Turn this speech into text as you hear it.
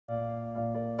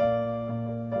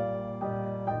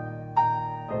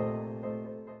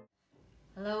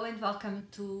welcome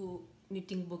to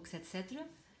Knitting Books, etc.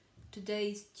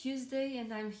 Today is Tuesday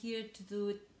and I'm here to do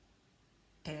a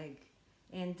tag.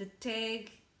 And the tag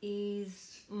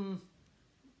is,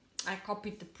 I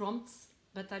copied the prompts,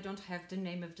 but I don't have the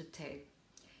name of the tag.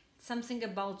 It's something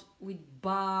about with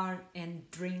bar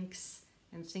and drinks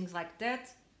and things like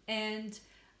that. And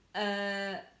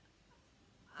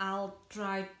I'll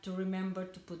try to remember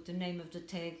to put the name of the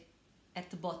tag at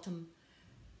the bottom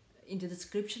in the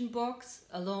description box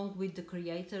along with the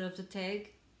creator of the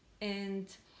tag. And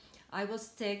I was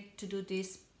tagged to do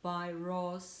this by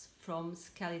Ross from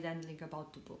Scallydandling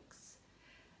About the Books,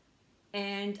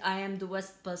 and I am the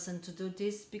worst person to do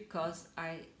this because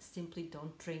I simply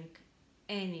don't drink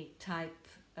any type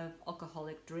of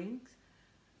alcoholic drinks.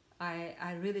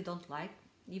 I really don't like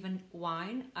even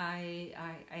wine. I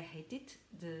hate it,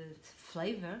 the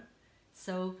flavor.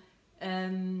 So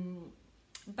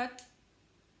but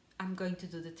I'm going to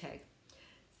do the tag.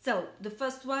 So the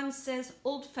first one says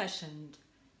old-fashioned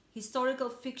historical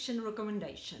fiction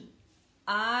recommendation.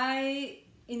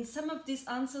 In some of these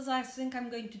answers I think I'm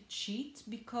going to cheat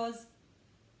because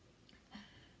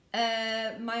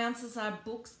my answers are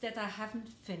books that I haven't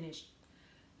finished.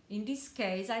 In this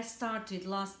case, I started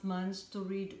last month to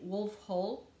read Wolf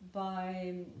Hall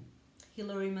by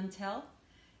Hilary Mantel,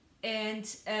 and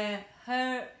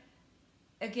her,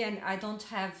 again, I don't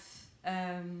have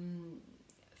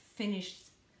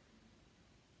finished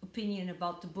opinion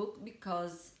about the book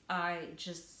because I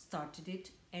just started it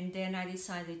and then I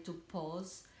decided to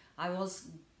pause. I was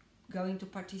going to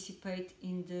participate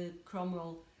in the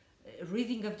Cromwell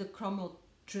reading of the Cromwell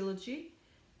trilogy,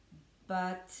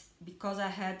 but because I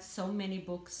had so many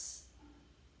books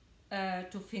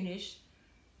to finish,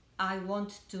 I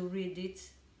want to read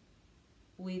it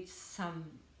with some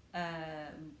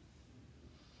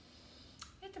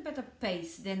at a better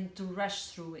pace than to rush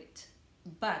through it.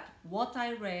 But what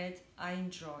I read, I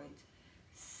enjoyed.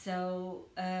 So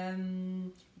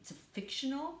it's a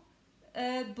fictional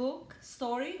book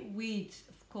story with,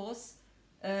 of course,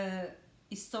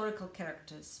 historical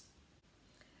characters.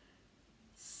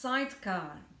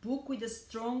 Sidecar, book with a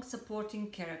strong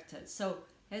supporting character. So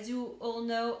as you all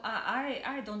know,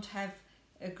 I don't have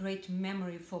a great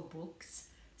memory for books.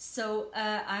 So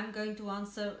I'm going to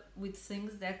answer with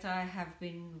things that I have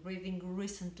been reading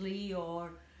recently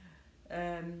or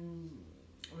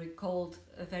recalled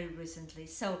very recently.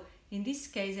 So in this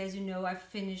case, as you know, I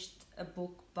finished a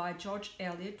book by George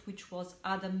Eliot, which was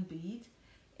Adam Bede,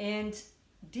 and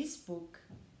this book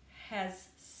has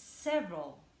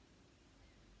several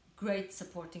great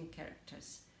supporting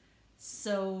characters.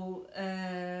 So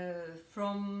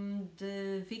from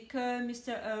the vicar,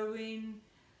 Mr. Irwin,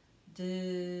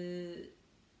 the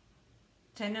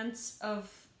tenants of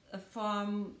a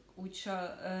farm, which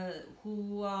are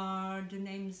who are, the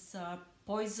names are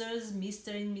Poysers,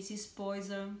 Mr. and Mrs.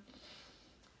 Poyser,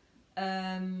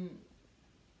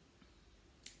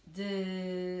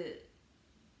 the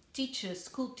teacher,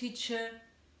 school teacher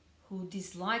who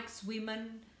dislikes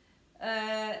women.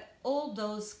 All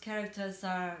those characters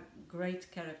are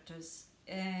great characters,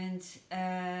 and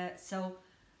so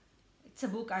it's a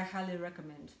book I highly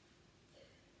recommend.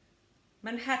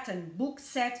 Manhattan, book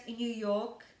set in New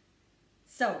York.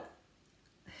 So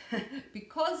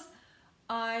because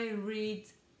I read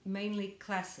mainly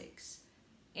classics,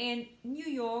 and New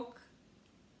York,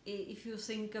 if you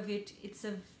think of it, it's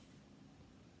a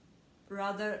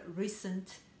rather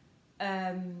recent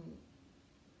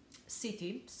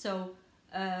city. So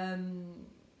the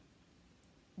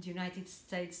United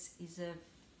States is a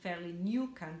fairly new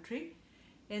country,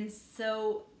 and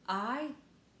so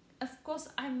of course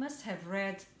I must have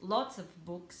read lots of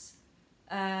books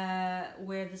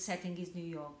where the setting is New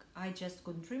York. I just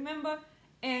couldn't remember,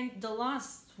 and the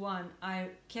last one I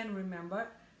can remember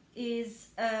is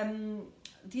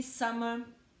this summer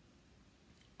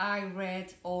I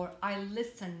read or I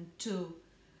listened to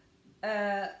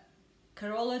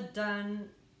Carola Dunn,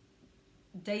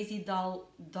 Daisy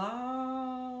Dalrymple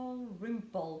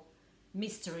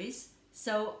mysteries.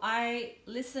 So I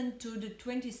listened to the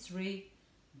 23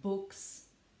 books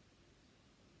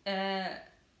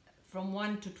from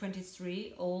 1 to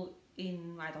 23, all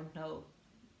in, I don't know,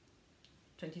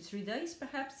 23 days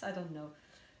perhaps, I don't know.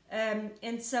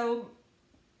 And so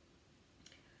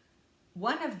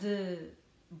one of the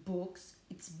books,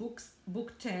 it's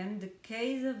book 10, The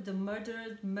Case of the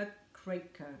Murdered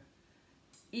Muckraker,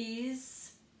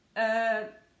 is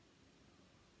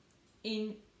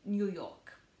in New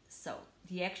York. So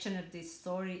the action of this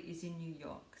story is in New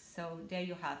York. So there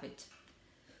you have it.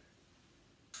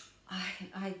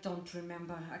 I don't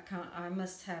remember. I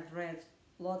must have read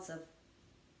lots of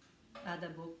other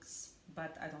books,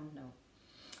 but I don't know.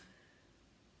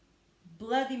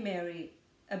 Bloody Mary,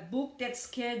 a book that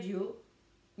scared you,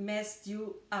 messed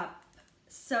you up.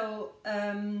 So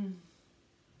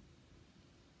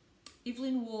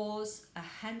Evelyn was a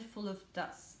handful of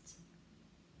dust.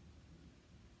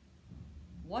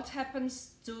 What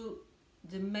happens to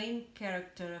the main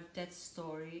character of that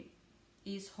story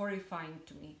is horrifying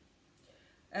to me.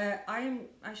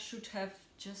 I should have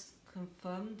just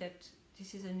confirmed that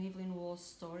this is an Evelyn Waugh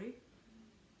story.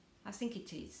 I think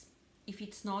it is. If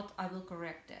it's not, I will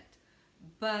correct that.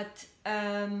 But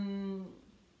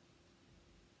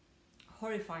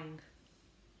horrifying.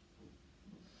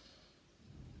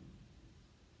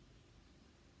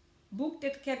 Book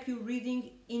that kept you reading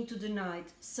into the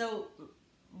night. So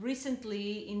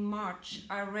recently in March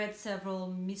I read several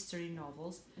mystery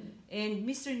novels, and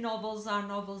mystery novels are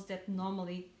novels that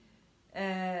normally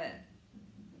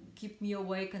keep me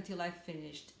awake until I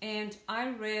finished. And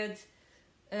I read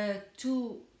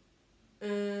two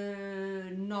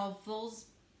novels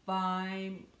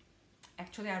by,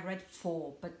 actually I read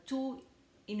four, but two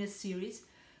in a series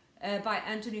by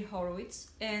Anthony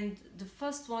Horowitz. And the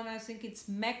first one, I think it's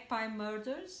Magpie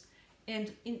Murders,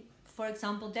 and for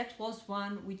example, that was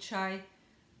one which I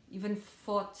even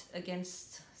fought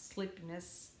against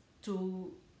sleepiness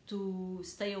to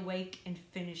stay awake and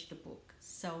finish the book.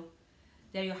 So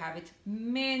there you have it.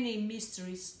 Many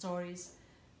mystery stories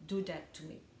do that to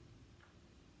me.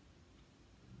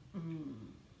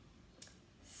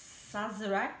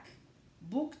 Sazerac,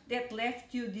 book that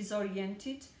left you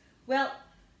disoriented. Well,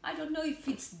 I don't know if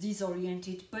it's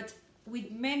disoriented, but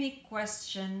with many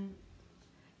questions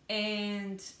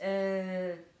and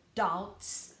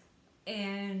doubts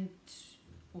and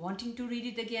wanting to read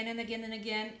it again and again and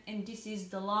again. And this is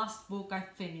the last book I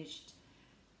finished.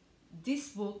 This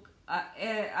book,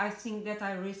 I think that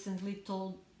I recently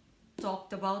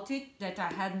talked about it, that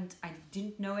I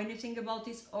didn't know anything about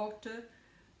this author,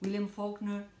 William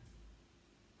Faulkner.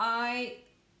 I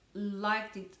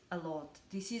liked it a lot.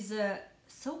 This is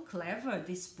so clever,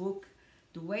 this book,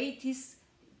 the way it is.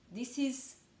 This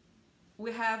is,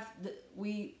 we have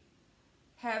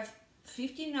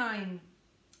 59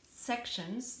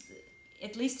 sections,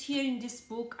 at least here in this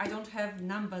book. I don't have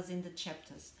numbers in the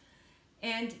chapters,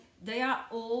 and they are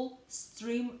all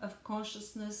stream of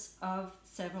consciousness of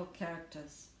several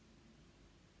characters.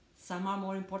 Some are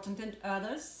more important than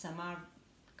others, some are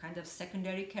kind of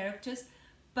secondary characters,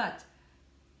 but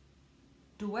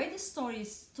the way the story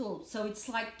is told, so it's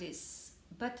like this,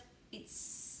 but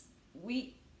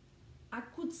I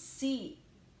could see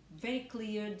very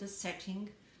clear the setting,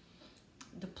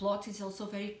 the plot is also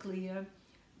very clear,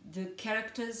 the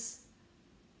characters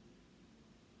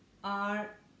are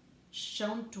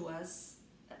shown to us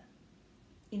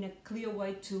in a clear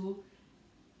way too.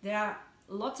 There are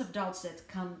lots of doubts that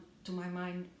come to my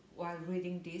mind while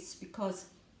reading this, because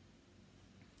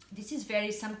this is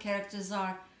some characters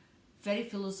are very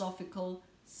philosophical,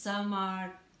 some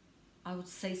are, I would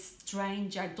say,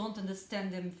 strange. I don't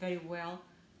understand them very well.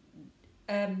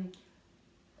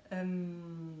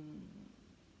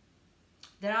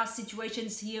 There are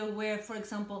situations here where, for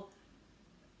example,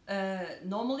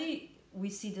 normally we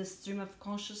see the stream of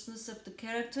consciousness of the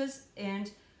characters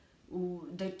and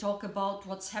they talk about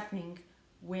what's happening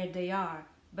where they are,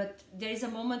 but there is a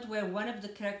moment where one of the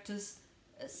characters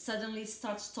suddenly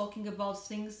starts talking about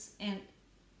things, and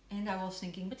I was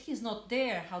thinking, but he's not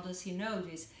there, how does he know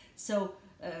this? So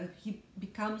he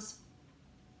becomes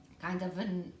kind of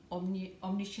an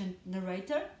omniscient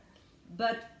narrator.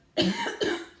 But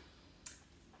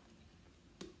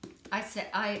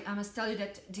I must tell you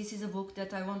that this is a book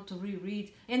that I want to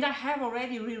reread, and I have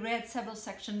already reread several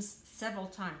sections several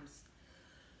times.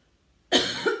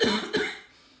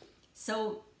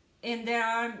 So, and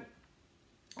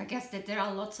I guess that there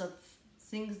are lots of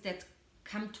things that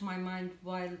come to my mind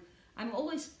while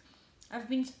I've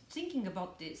been thinking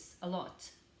about this a lot,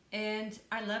 and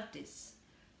I love this.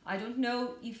 I don't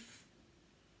know if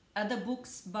other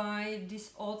books by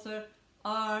this author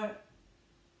are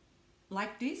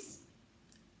like this,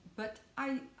 but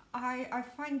I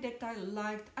find that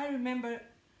I remember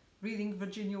reading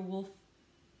Virginia Woolf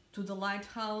To the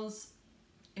Lighthouse,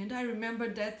 and I remember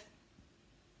that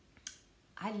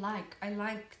I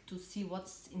like to see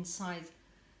what's inside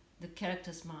the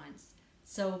characters' minds.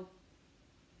 So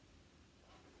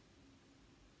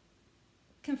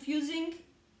confusing,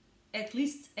 at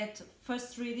least at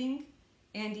first reading,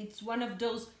 and it's one of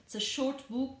those, it's a short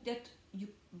book that you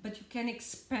can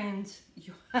expand.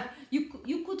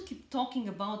 You could keep talking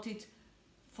about it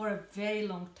for a very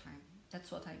long time. That's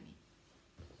what I mean.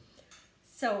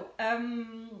 So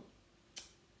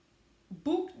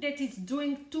book that is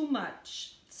doing too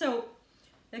much. So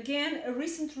again, a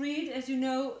recent read, as you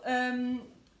know. I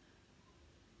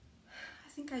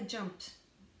think I jumped.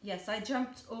 Yes, I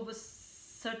jumped over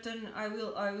certain. I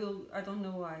don't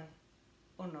know why.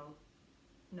 Oh no.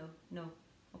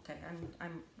 Okay,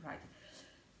 I'm right.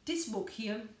 This book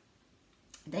here,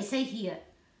 they say here,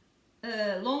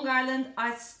 Long Island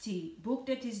Iced Tea, book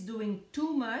that is doing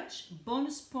too much,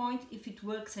 bonus point if it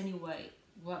works anyway.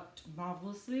 Worked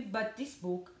marvelously, but this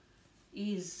book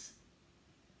is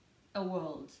a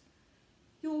world.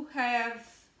 You have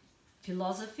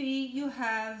philosophy, you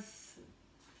have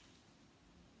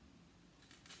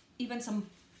even some,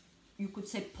 you could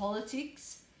say,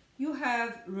 politics, you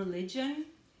have religion,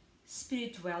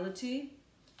 spirituality.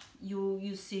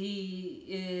 You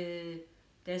see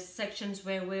there's sections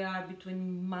where we are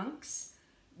between monks,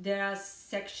 there are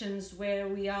sections where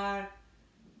we are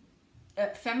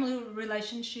family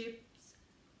relationships,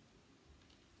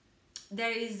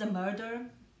 there is a murder,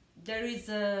 there is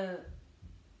a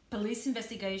police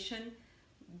investigation,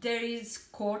 there is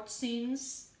court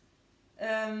scenes,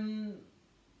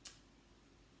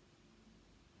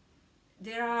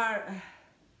 there are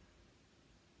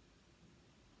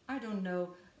I don't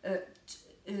know,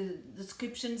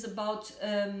 descriptions about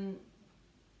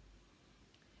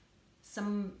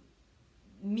some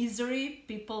misery,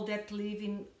 people that live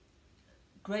in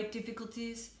great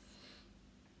difficulties.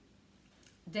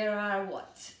 There are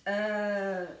what?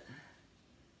 There's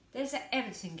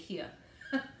everything here,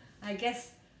 I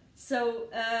guess. So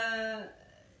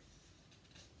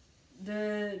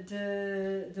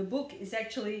the book is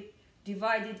actually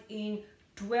divided in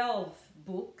 12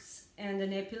 books and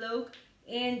an epilogue,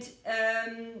 and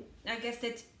I guess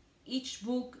that each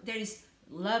book there is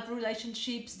love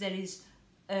relationships, there is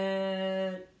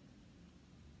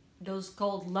those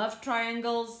called love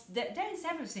triangles, there is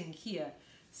everything here.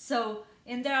 So,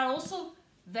 and there are also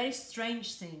very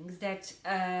strange things that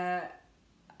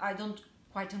I don't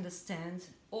quite understand,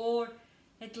 or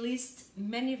at least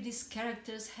many of these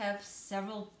characters have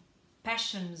several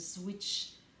passions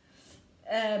which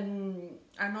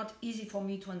are not easy for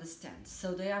me to understand.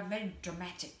 So they are very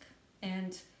dramatic,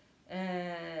 and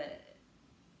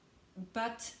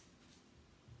but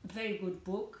very good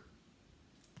book.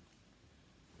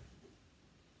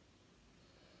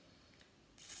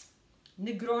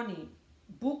 Negroni,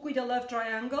 book with a love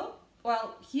triangle.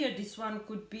 Well, here this one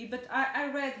could be, but I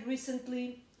read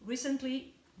recently,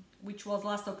 which was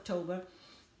last October,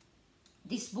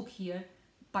 this book here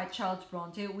by Charles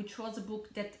Bronte, which was a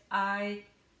book that I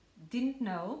didn't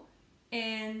know,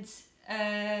 and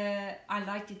I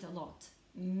liked it a lot.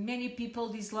 Many people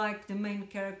dislike the main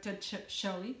character,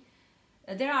 Shirley.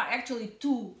 There are actually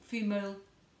two female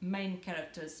main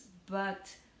characters,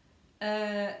 but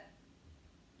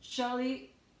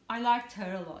Shirley, I liked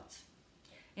her a lot.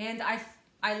 And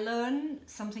I learned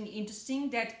something interesting,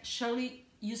 that Shirley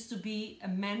used to be a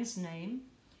man's name,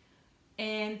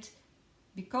 and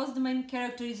because the main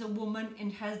character is a woman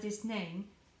and has this name,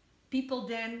 people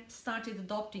then started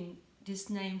adopting this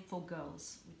name for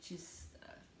girls, which is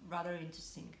rather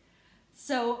interesting.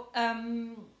 So,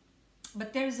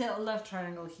 but there's a love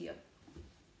triangle here.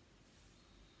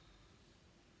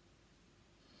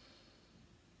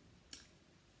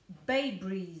 Bay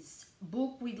Breeze,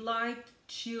 book with light,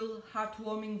 chill,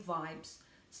 heartwarming vibes.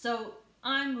 So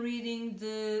I'm reading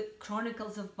the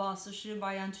Chronicles of Barsetshire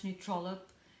by Anthony Trollope,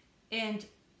 and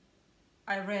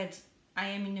I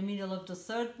am in the middle of the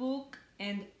third book,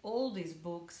 and all these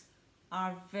books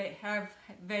are have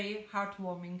very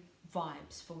heartwarming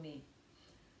vibes for me.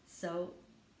 So,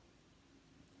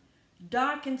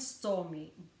 Dark and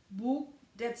Stormy, book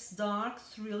that's dark,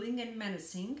 thrilling and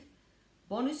menacing.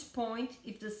 Bonus point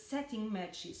if the setting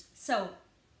matches. So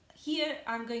here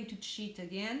I'm going to cheat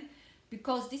again,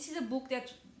 because this is a book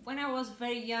that when I was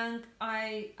very young,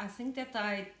 I think that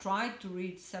I tried to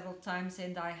read several times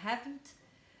and I haven't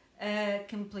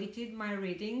completed my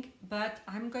reading, but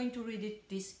I'm going to read it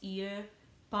this year,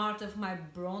 part of my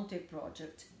Bronte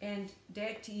project, and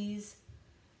that is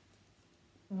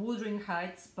Wuthering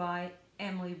Heights by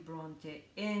Emily Bronte.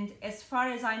 And as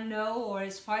far as I know, or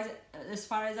as far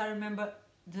as I remember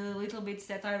the little bits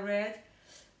that I read,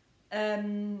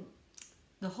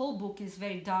 the whole book is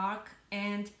very dark,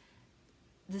 and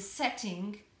the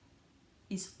setting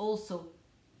is also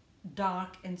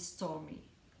dark and stormy.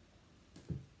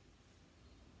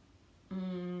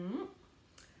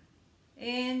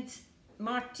 And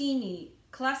Martini,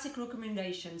 classic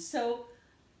recommendation. So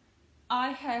I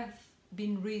have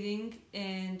been reading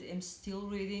and am still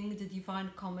reading The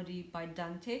Divine Comedy by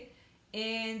Dante,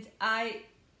 and I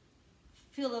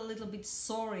feel a little bit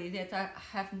sorry that I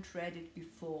haven't read it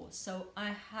before. So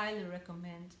I highly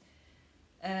recommend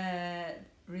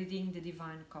reading The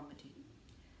Divine Comedy.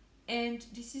 And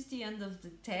this is the end of the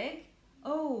tag.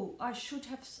 Oh, I should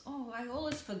have, I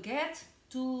always forget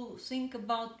to think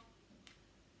about,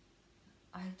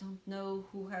 I don't know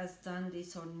who has done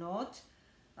this or not.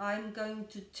 I'm going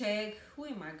to tag, who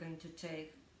am I going to tag?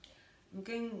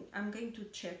 I'm going to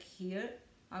check here.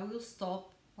 I will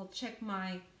stop. I'll check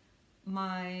my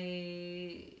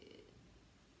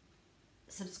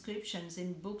subscriptions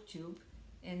in BookTube,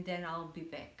 and then I'll be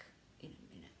back in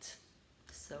a minute.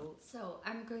 So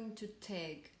I'm going to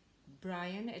tag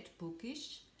Brian at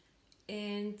Bookish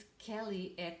and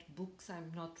Kelly at Books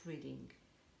I'm Not Reading.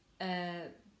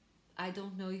 I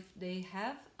don't know if they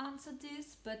have answered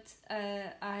this, but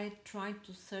I tried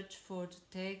to search for the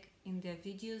tag in their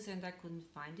videos and I couldn't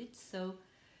find it, so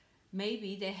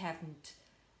maybe they haven't.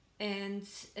 And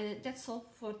that's all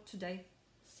for today.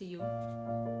 See you.